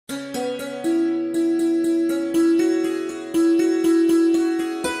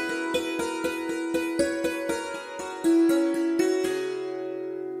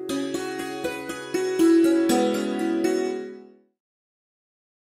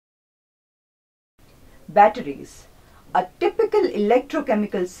Batteries. A typical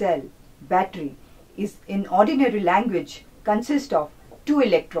electrochemical cell, battery, is in ordinary language consists of two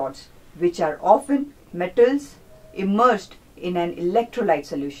electrodes which are often metals immersed in an electrolyte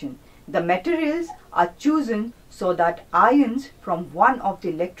solution. The materials are chosen so that ions from one of the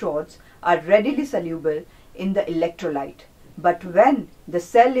electrodes are readily soluble in the electrolyte. But when the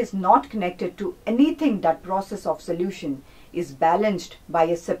cell is not connected to anything, that process of solution is balanced by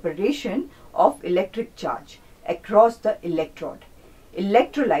a separation of electric charge across the electrode,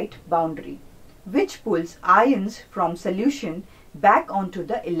 electrolyte boundary, which pulls ions from solution back onto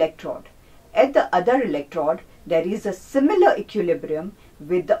the electrode. At the other electrode, there is a similar equilibrium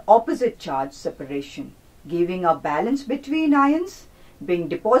with the opposite charge separation, giving a balance between ions being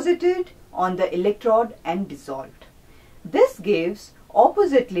deposited on the electrode and dissolved. This gives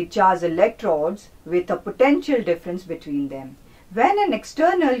oppositely charged electrodes with a potential difference between them. When an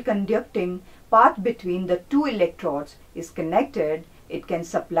external conducting part between the two electrodes is connected, it can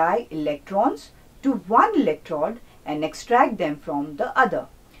supply electrons to one electrode and extract them from the other,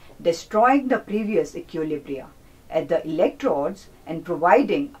 destroying the previous equilibria at the electrodes and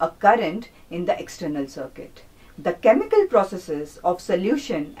providing a current in the external circuit. The chemical processes of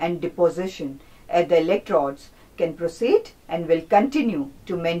solution and deposition at the electrodes can proceed and will continue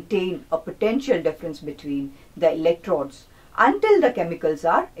to maintain a potential difference between the electrodes until the chemicals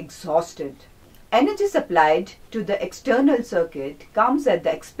are exhausted. Energy supplied to the external circuit comes at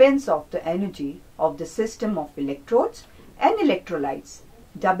the expense of the energy of the system of electrodes and electrolytes.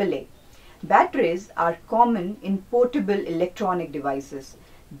 AA. Batteries are common in portable electronic devices.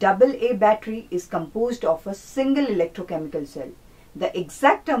 AA battery is composed of a single electrochemical cell. The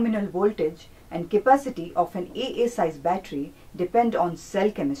exact terminal voltage and capacity of an AA size battery depend on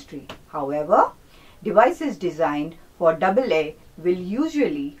cell chemistry. However, devices designed for AA will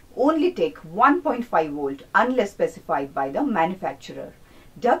usually only take 1.5 volt unless specified by the manufacturer.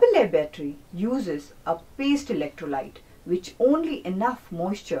 AA battery uses a paste electrolyte which only enough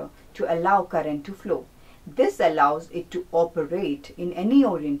moisture to allow current to flow. This allows it to operate in any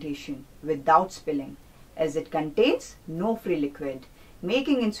orientation without spilling, as it contains no free liquid,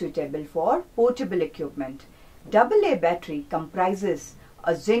 making it suitable for portable equipment. AA battery comprises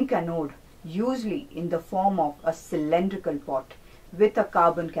a zinc anode, usually in the form of a cylindrical pot, with a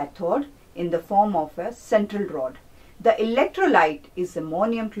carbon cathode in the form of a central rod. The electrolyte is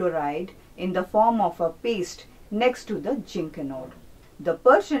ammonium chloride in the form of a paste next to the zinc anode. The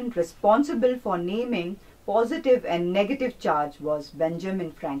person responsible for naming positive and negative charge was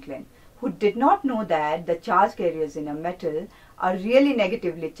Benjamin Franklin, who did not know that the charge carriers in a metal are really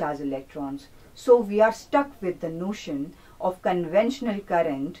negatively charged electrons. So we are stuck with the notion of conventional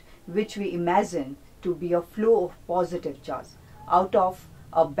current, which we imagine to be a flow of positive charge out of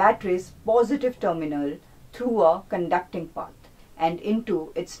a battery's positive terminal through a conducting path and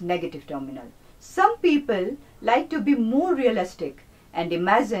into its negative terminal. Some people like to be more realistic and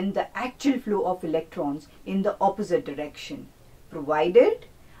imagine the actual flow of electrons in the opposite direction. Provided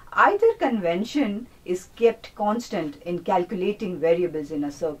either convention is kept constant in calculating variables in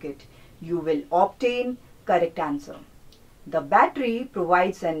a circuit, you will obtain correct answer. The battery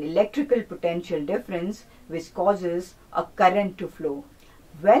provides an electrical potential difference which causes a current to flow.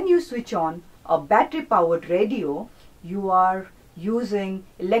 When you switch on a battery powered radio, you are using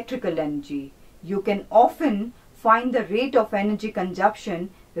electrical energy. You can often find the rate of energy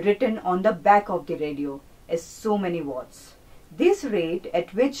consumption written on the back of the radio as so many watts. This rate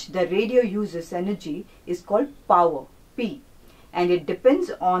at which the radio uses energy is called power, P, and it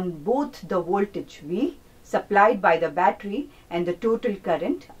depends on both the voltage V supplied by the battery and the total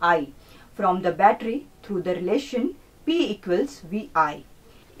current I from the battery through the relation P equals VI.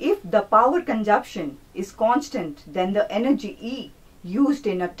 If the power consumption is constant, then the energy E used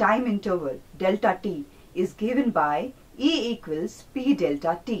in a time interval delta T is given by E equals P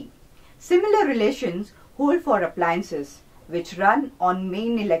delta T. Similar relations hold for appliances which run on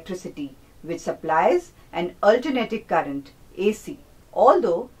main electricity, which supplies an alternating current AC.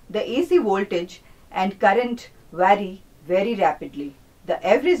 Although the AC voltage and current vary very rapidly, the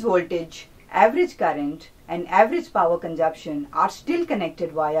average voltage, average current and average power consumption are still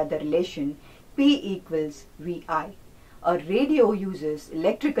connected via the relation P equals VI. A radio uses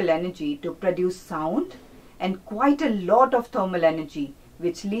electrical energy to produce sound and quite a lot of thermal energy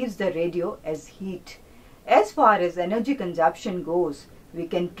which leaves the radio as heat. As far as energy consumption goes, we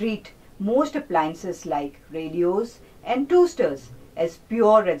can treat most appliances like radios and toasters as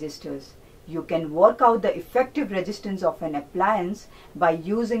pure resistors. You can work out the effective resistance of an appliance by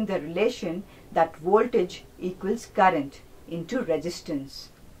using the relation that voltage equals current into resistance.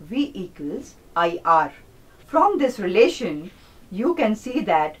 V equals IR. From this relation, you can see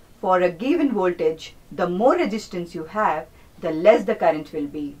that for a given voltage, the more resistance you have, the less the current will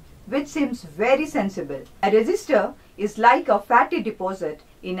be, which seems very sensible. A resistor is like a fatty deposit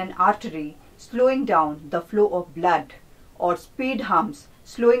in an artery slowing down the flow of blood, or speed humps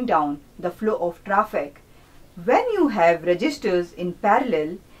slowing down the flow of traffic. When you have resistors in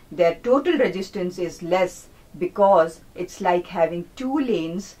parallel, their total resistance is less because it's like having two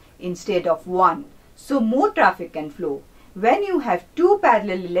lanes instead of one, so more traffic can flow. When you have two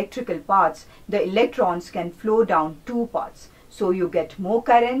parallel electrical paths, the electrons can flow down two paths, so you get more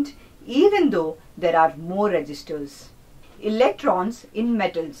current even though there are more resistors. Electrons in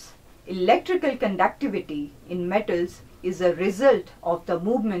metals. Electrical conductivity in metals is a result of the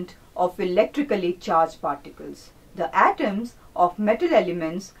movement of electrically charged particles. The atoms of metal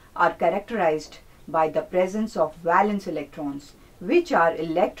elements are characterized by the presence of valence electrons, which are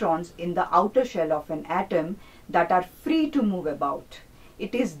electrons in the outer shell of an atom that are free to move about.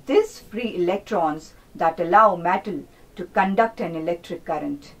 It is these free electrons that allow metal to conduct an electric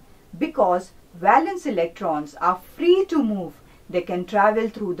current. Because valence electrons are free to move, they can travel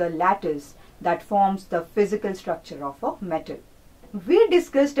through the lattice that forms the physical structure of a metal. We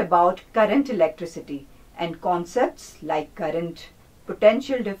discussed about current electricity and concepts like current,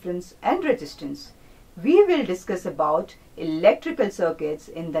 potential difference and resistance. We will discuss about electrical circuits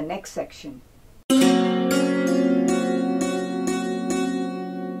in the next section.